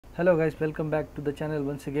Hello guys, welcome back to the channel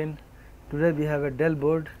once again. Today we have a Dell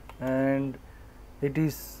board and it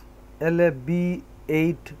is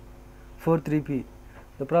b843p.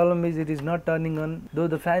 The problem is it is not turning on, though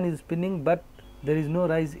the fan is spinning, but there is no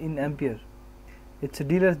rise in ampere. It's a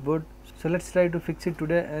dealer's board, so let's try to fix it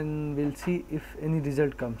today and we'll see if any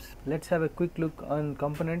result comes. Let's have a quick look on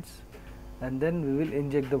components and then we will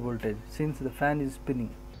inject the voltage since the fan is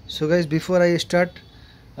spinning. So guys, before I start,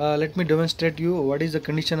 let me demonstrate you what is the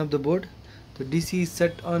condition of the board. The DC is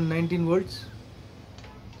set on 19 volts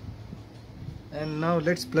and now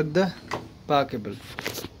let's plug the power cable.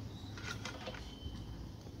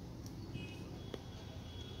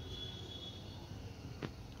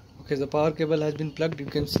 Okay, the power cable has been plugged. You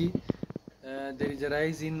can see there is a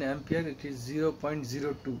rise in ampere. It is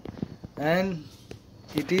 0.02 and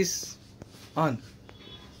it is on.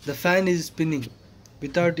 The fan is spinning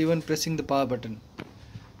without even pressing the power button.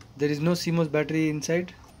 There is no CMOS battery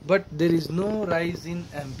inside, but there is no rise in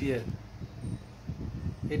ampere.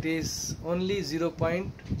 It is only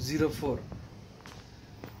 0.04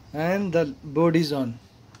 and the board is on.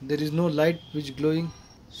 There is no light which glowing.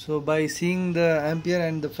 So by seeing the ampere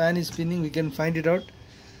and the fan is spinning, we can find it out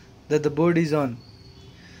that the board is on.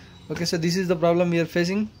 Okay, so this is the problem we are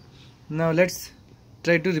facing. Now let's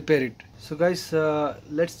try to repair it. So guys,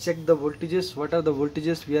 let's check the voltages. What are the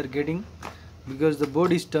voltages we are getting? Because the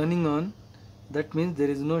board is turning on, that means there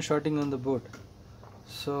is no shorting on the board.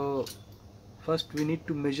 So first we need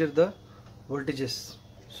to measure the voltages.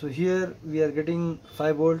 So here we are getting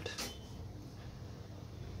 5 volt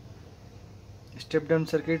step down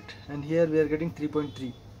circuit and here we are getting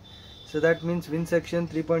 3.3. so that means win section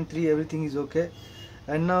 3.3, everything is okay.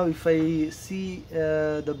 And now if I see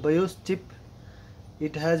the BIOS chip,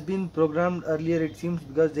 it has been programmed earlier, it seems,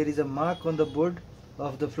 because there is a mark on the board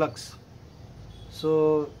of the flux.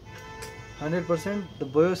 So 100% the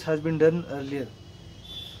BIOS has been done earlier.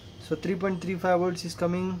 So 3.35 volts is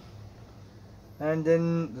coming, and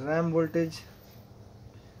then RAM voltage,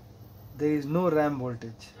 there is no RAM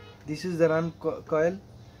voltage. This is the RAM coil,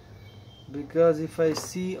 because if I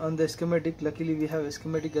see on the schematic, luckily we have a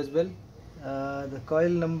schematic as well, the coil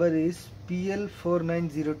number is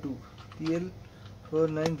PL4902.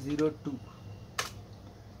 PL4902.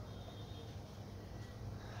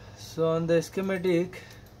 So on the schematic,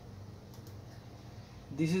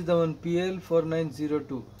 this is the one,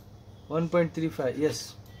 PL4902, 1.35.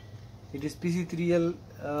 yes, it is PC3L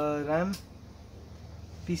RAM,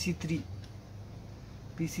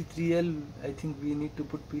 PC3L, I think we need to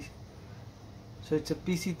put PC. So it's a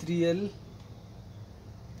PC3L.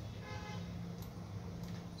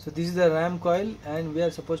 So this is the RAM coil and we are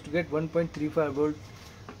supposed to get 1.35 volt,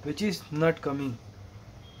 which is not coming.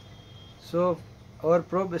 So our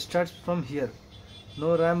probe starts from here.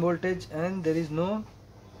 No RAM voltage and there is no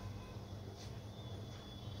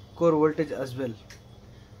core voltage as well.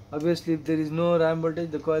 Obviously if there is no RAM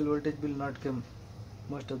voltage, the coil voltage will not come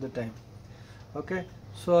most of the time. Okay,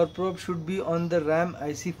 so our probe should be on the RAM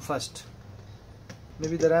IC first.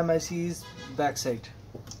 Maybe the RAM IC is backside.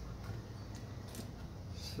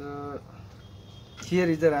 So here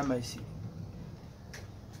is the RAM IC.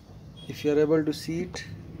 If you are able to see it,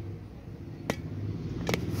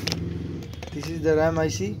 this is the RAM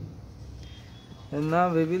IC, and now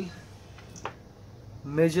we will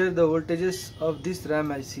measure the voltages of this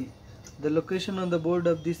RAM IC. The location on the board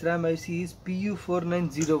of this RAM IC is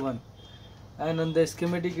PU4901, and on the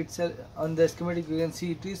schematic itself, on the schematic you can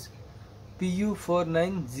see it is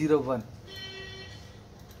PU4901.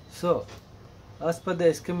 So as per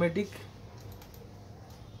the schematic,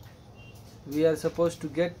 we are supposed to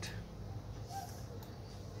get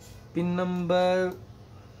pin number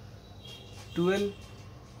 12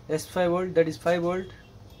 S5 volt, that is 5 volt,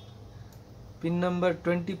 pin number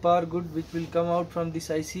 20 power good, which will come out from this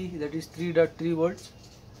IC, that is 3.3 volts,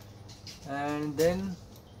 and then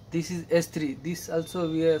this is S3, this also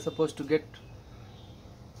we are supposed to get,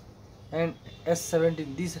 and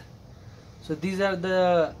S17. So these are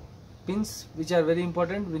the pins which are very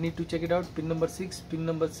important. We need to check it out. Pin number 6, pin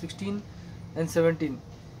number 16 and 17.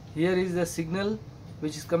 Here is the signal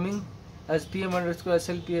which is coming as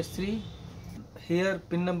PM_SLPS3. Here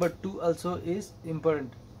pin number 2 also is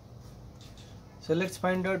important. So let's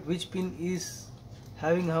find out which pin is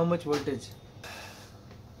having how much voltage.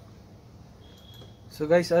 So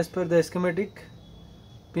guys, as per the schematic,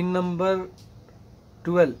 pin number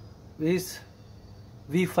 12 is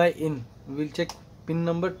V5 in. We will check pin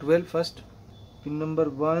number 12 first. Pin number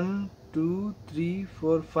 1, 2, 3,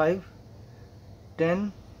 4, 5,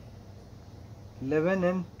 10, 11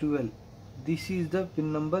 and 12. This is the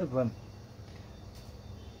pin number 1.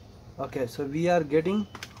 Okay, so we are getting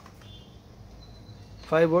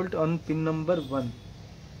 5 volt on pin number 1.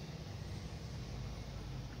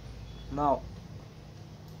 Now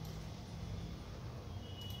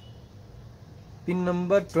pin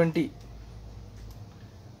number 20,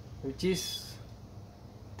 which is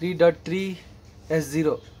 3.3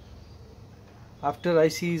 S0. After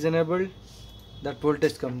IC is enabled, that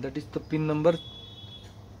voltage comes. That is the pin number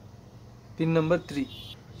 3.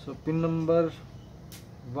 So pin number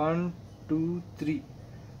 1, 2, 3.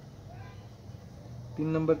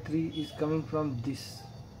 Pin number 3 is coming from this.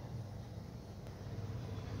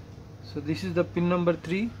 So this is the pin number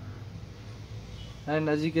 3, and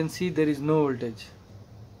as you can see, there is no voltage.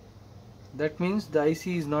 That means the IC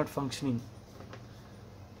is not functioning.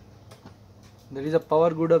 There is a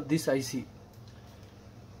power good of this IC,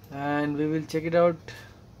 and we will check it out.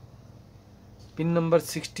 Pin number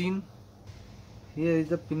 16. Here is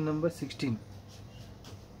the pin number 16.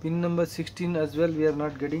 Pin number 16 as well, we are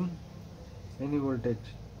not getting any voltage.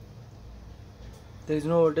 There is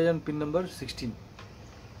no voltage on pin number 16.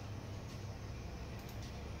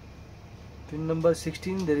 Pin number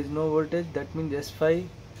 16, there is no voltage. That means S5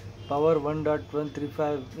 power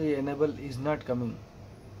 1.135 enable is not coming.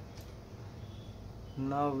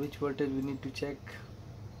 Now which voltage we need to check?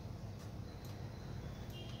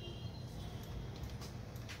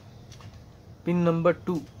 Pin number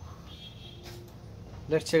 2.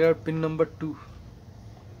 Let's check out pin number 2.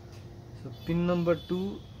 So pin number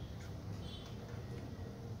 2,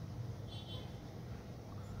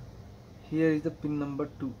 here is the pin number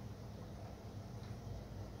 2.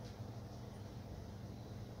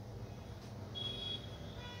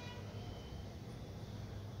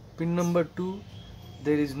 Pin number 2,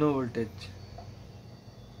 there is no voltage.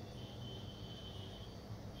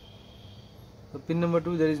 So pin number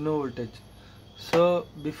 2, there is no voltage. So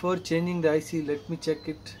before changing the IC, let me check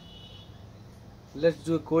it. Let's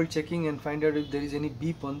do a cold checking and find out if there is any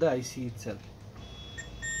beep on the IC itself.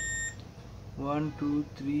 1, 2,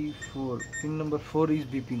 3, 4. Pin number 4 is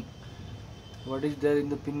beeping. What is there in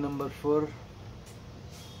the pin number 4?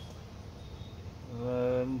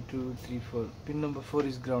 1, 2, 3, 4. Pin number 4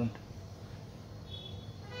 is ground.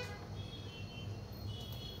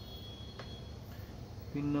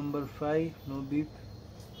 Pin number 5, no beep.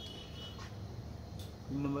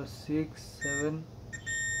 Pin number 6, 7.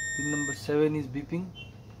 Pin number 7 is beeping.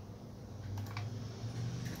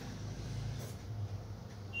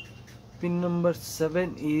 Pin number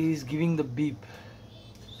 7 is giving the beep.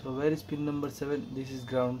 So where is pin number 7? This is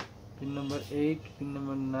ground. Pin number 8, pin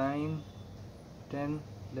number 9, 10,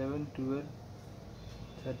 11, 12,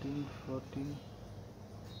 13, 14.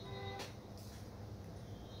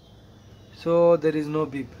 So there is no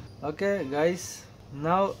beep. Okay guys,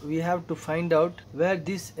 now we have to find out where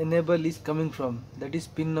this enable is coming from. That is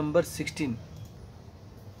pin number 16.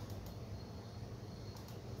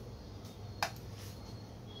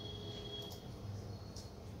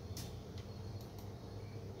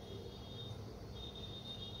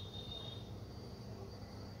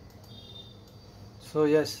 So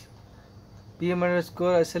yes, PM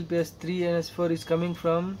underscore SLPS3 and S4 is coming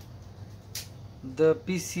from the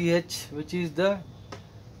PCH, which is the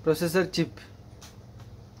processor chip.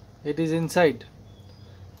 It is inside.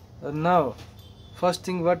 Now first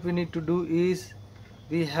thing what we need to do is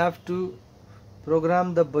we have to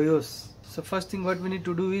program the BIOS. So first thing what we need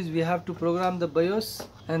to do is we have to program the BIOS,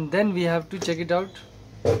 and then we have to check it out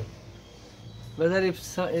whether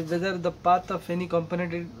whether the path of any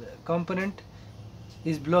component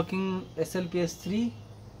is blocking SLPS3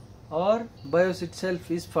 or BIOS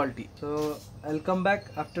itself is faulty. So I'll come back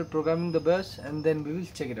after programming the BIOS and then we will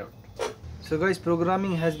check it out. So guys,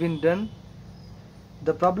 programming has been done.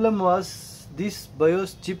 The problem was this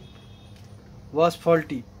BIOS chip was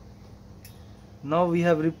faulty. Now we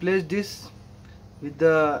have replaced this with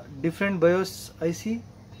the different BIOS IC,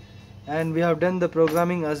 and we have done the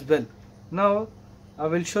programming as well. Now I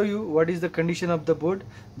will show you what is the condition of the board.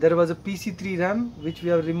 There was a PC3 RAM which we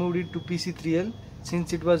have removed it to PC3L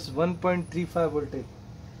since it was 1.35 voltage.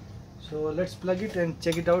 So let's plug it and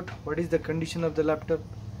check it out. What is the condition of the laptop?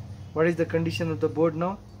 What is the condition of the board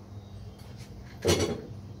now?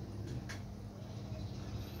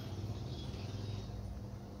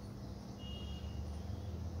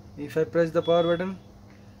 If I press the power button,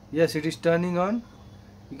 yes, it is turning on.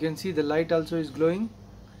 You can see the light also is glowing,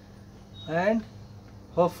 and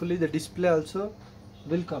hopefully the display also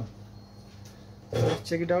will come. Let's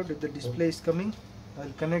check it out if the display is coming.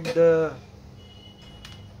 I'll connect the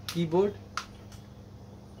keyboard.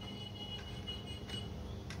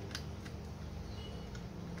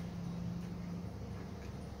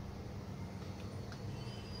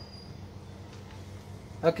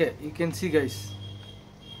 Okay, you can see guys,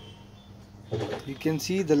 You can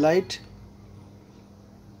see the light,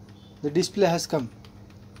 the display has come.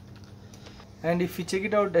 And if we check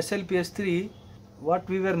it out SLPS3, what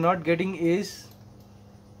we were not getting is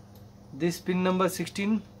this pin number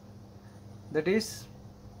 16, that is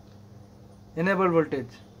enable voltage,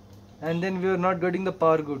 and then we are not getting the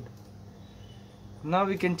power good. Now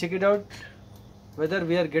we can check it out whether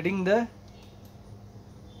we are getting the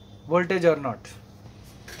voltage or not.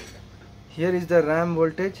 Here is the RAM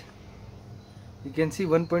voltage. You can see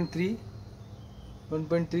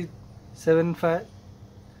 1.375.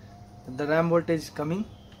 The RAM voltage is coming.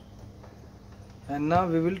 And now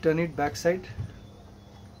we will turn it backside.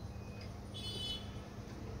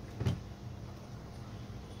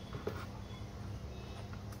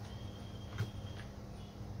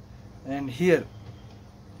 And here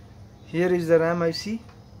is the RAM IC.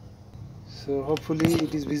 So hopefully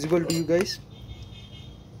it is visible to you guys.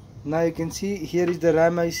 Now you can see here is the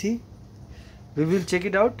RAM IC. We will check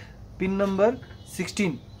it out, pin number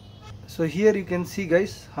 16. So here you can see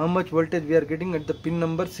guys how much voltage we are getting at the pin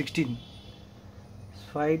number 16.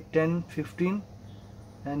 5, 10, 15,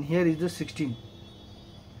 and here is the 16.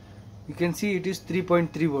 You can see it is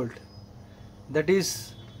 3.3 volt. That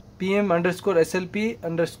is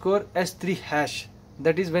PM_SLP_S3 hash.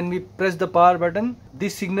 That is when we press the power button,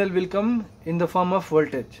 this signal will come in the form of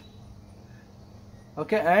voltage.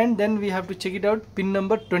 Okay, and then we have to check it out, pin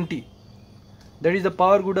number 20. That is the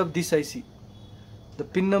power good of this IC. The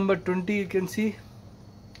pin number 20, you can see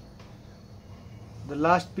the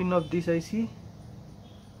last pin of this IC.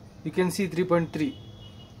 You can see 3.3.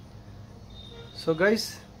 So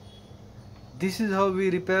guys, this is how we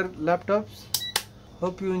repair laptops.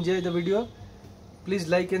 Hope you enjoy the video. Please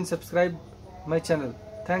like and subscribe my channel.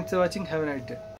 Thanks for watching. Have a nice day.